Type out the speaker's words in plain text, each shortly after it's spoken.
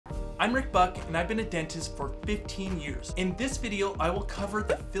I'm Rick Buck and I've been a dentist for 15 years. In this video, I will cover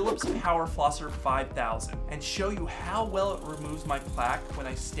the Philips Power Flosser 5000 and show you how well it removes my plaque when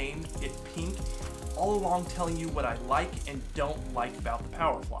I stain it pink, all along telling you what I like and don't like about the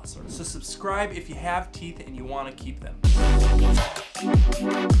Power Flosser. So subscribe if you have teeth and you want to keep them.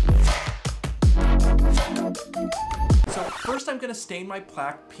 So first I'm going to stain my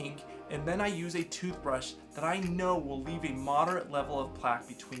plaque pink, and then I use a toothbrush that I know will leave a moderate level of plaque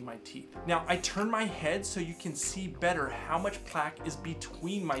between my teeth. Now I turn my head so you can see better how much plaque is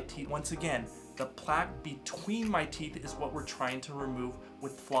between my teeth. Once again, the plaque between my teeth is what we're trying to remove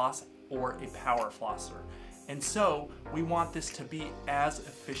with floss or a power flosser. And so we want this to be as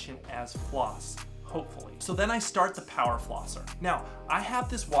efficient as floss, hopefully. So then I start the power flosser. Now, I have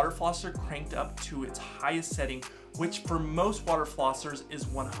this water flosser cranked up to its highest setting, which for most water flossers is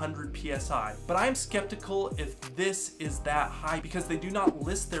 100 PSI. But I'm skeptical if this is that high because they do not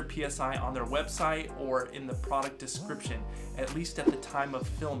list their PSI on their website or in the product description, at least at the time of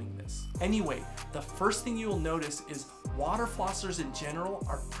filming this. Anyway, the first thing you will notice is water flossers in general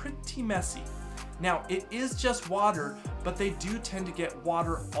are pretty messy. Now, it is just water, but they do tend to get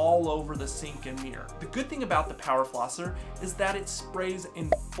water all over the sink and mirror. The good thing about the Power Flosser is that it sprays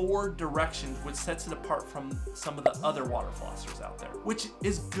in 4 directions, which sets it apart from some of the other water flossers out there, which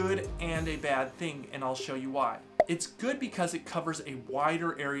is good and a bad thing, and I'll show you why. It's good because it covers a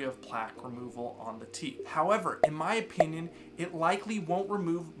wider area of plaque removal on the teeth. However, in my opinion, it likely won't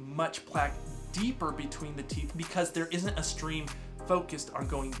remove much plaque deeper between the teeth because there isn't a stream focused on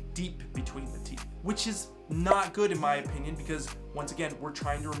going deep between the teeth, which is not good in my opinion because once again, we're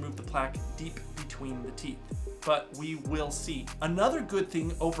trying to remove the plaque deep between the teeth, but we will see. Another good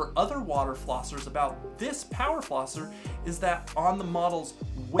thing over other water flossers about this power flosser is that on the models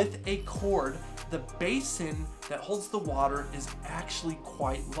with a cord, the basin that holds the water is actually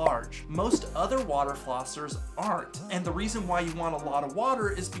quite large. Most other water flossers aren't, and the reason why you want a lot of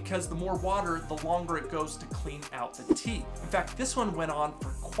water is because the more water, the longer it goes to clean out the teeth. In fact, this one went on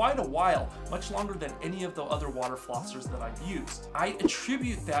for quite a while, much longer than any of the other water flossers that I've used. I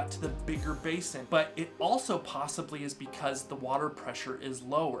attribute that to the bigger basin, but it also possibly is because the water pressure is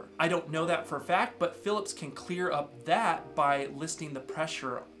lower. I don't know that for a fact, but Philips can clear up that by listing the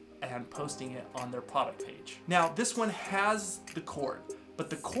pressure and posting it on their product page. Now, this one has the cord, but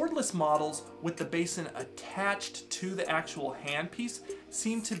the cordless models with the basin attached to the actual handpiece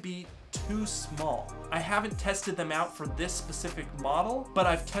seem to be too small. I haven't tested them out for this specific model, but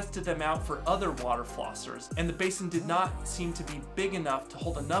I've tested them out for other water flossers, and the basin did not seem to be big enough to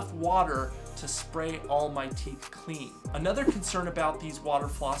hold enough water to spray all my teeth clean. Another concern about these water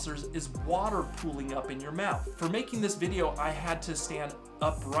flossers is water pooling up in your mouth. For making this video, I had to stand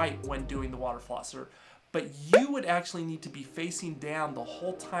upright when doing the water flosser, but you would actually need to be facing down the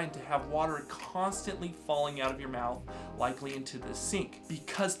whole time to have water constantly falling out of your mouth, likely into the sink.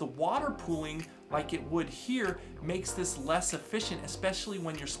 Because the water pooling, like it would here, makes this less efficient, especially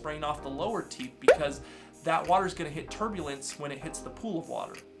when you're spraying off the lower teeth, because that water is going to hit turbulence when it hits the pool of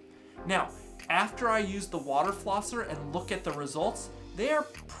water. Now, after I use the water flosser and look at the results, they are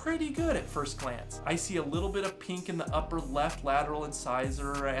pretty good at first glance. I see a little bit of pink in the upper left lateral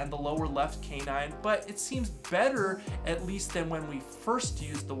incisor and the lower left canine, but it seems better at least than when we first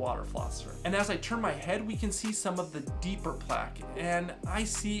used the water flosser. And as I turn my head, we can see some of the deeper plaque, and I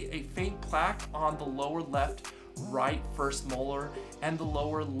see a faint plaque on the lower left right first molar and the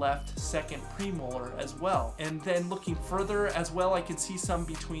lower left second premolar as well. And then looking further as well, I can see some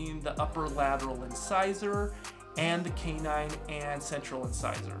between the upper lateral incisor and the canine and central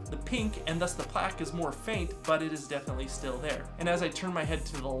incisor. The pink and thus the plaque is more faint, but it is definitely still there. And as I turn my head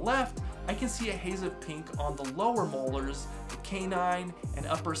to the left, I can see a haze of pink on the lower molars, the canine and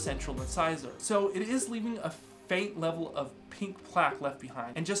upper central incisor. So it is leaving a faint level of pink plaque left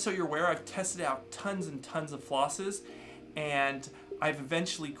behind. And just so you're aware, I've tested out tons and tons of flosses, and I've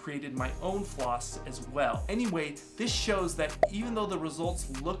eventually created my own floss as well. Anyway, this shows that even though the results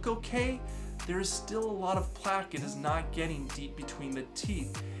look okay, there is still a lot of plaque it is not getting deep between the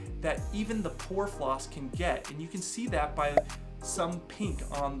teeth that even the poor floss can get. And you can see that by some pink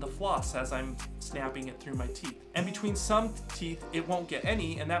on the floss as I'm snapping it through my teeth. And between some teeth, it won't get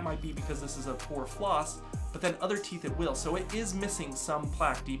any, and that might be because this is a poor floss, but then other teeth it will. So it is missing some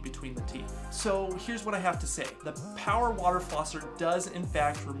plaque deep between the teeth. So here's what I have to say. The Power Water Flosser does in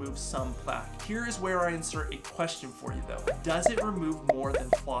fact remove some plaque. Here is where I insert a question for you though. Does it remove more than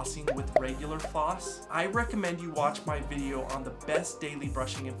flossing with regular floss? I recommend you watch my video on the best daily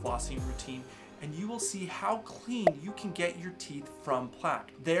brushing and flossing routine and you will see how clean you can get your teeth from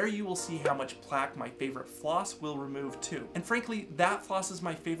plaque. There you will see how much plaque my favorite floss will remove too. And frankly, that floss is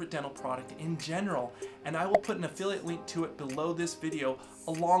my favorite dental product in general, and I will put an affiliate link to it below this video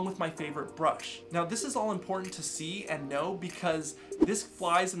along with my favorite brush. Now this is all important to see and know because this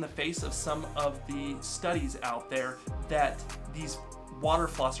flies in the face of some of the studies out there that these water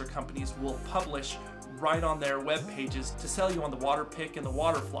flosser companies will publish right on their web pages to sell you on the Waterpik and the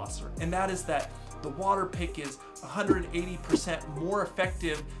water flosser. And that is that the Waterpik is 180% more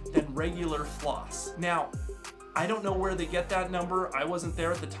effective than regular floss. Now, I don't know where they get that number. I wasn't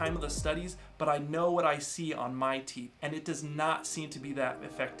there at the time of the studies, but I know what I see on my teeth, and it does not seem to be that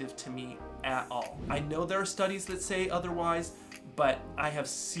effective to me at all. I know there are studies that say otherwise, but I have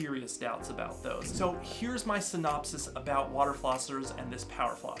serious doubts about those. So here's my synopsis about water flossers and this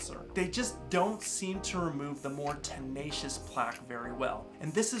power flosser. They just don't seem to remove the more tenacious plaque very well.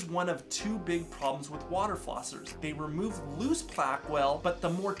 And this is one of two big problems with water flossers. They remove loose plaque well, but the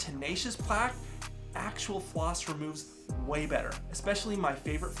more tenacious plaque, actual floss removes way better, especially my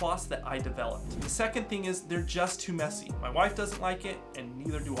favorite floss that I developed. The second thing is they're just too messy. My wife doesn't like it, and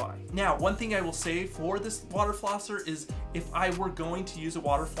neither do I. Now, one thing I will say for this water flosser is if I were going to use a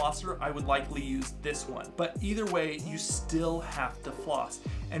water flosser, I would likely use this one. But either way, you still have to floss.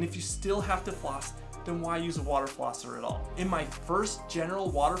 And if you still have to floss, then why use a water flosser at all? In my first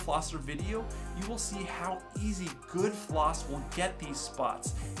general water flosser video, you will see how easy good floss will get these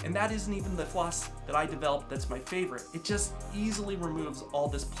spots. And that isn't even the floss that I developed that's my favorite. It just easily removes all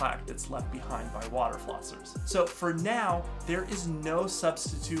this plaque that's left behind by water flossers. So for now, there is no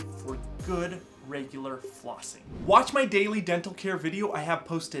substitute for good regular flossing. Watch my daily dental care video I have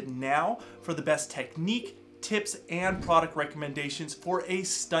posted now for the best technique, tips, and product recommendations for a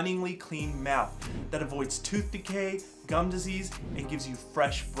stunningly clean mouth that avoids tooth decay, gum disease, and gives you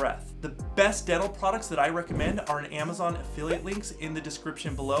fresh breath. The best dental products that I recommend are in Amazon affiliate links in the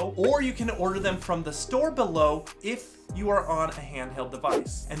description below, or you can order them from the store below if you are on a handheld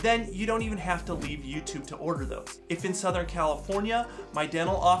device. And then you don't even have to leave YouTube to order those. If in Southern California, my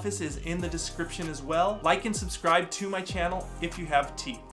dental office is in the description as well. Like and subscribe to my channel if you have teeth.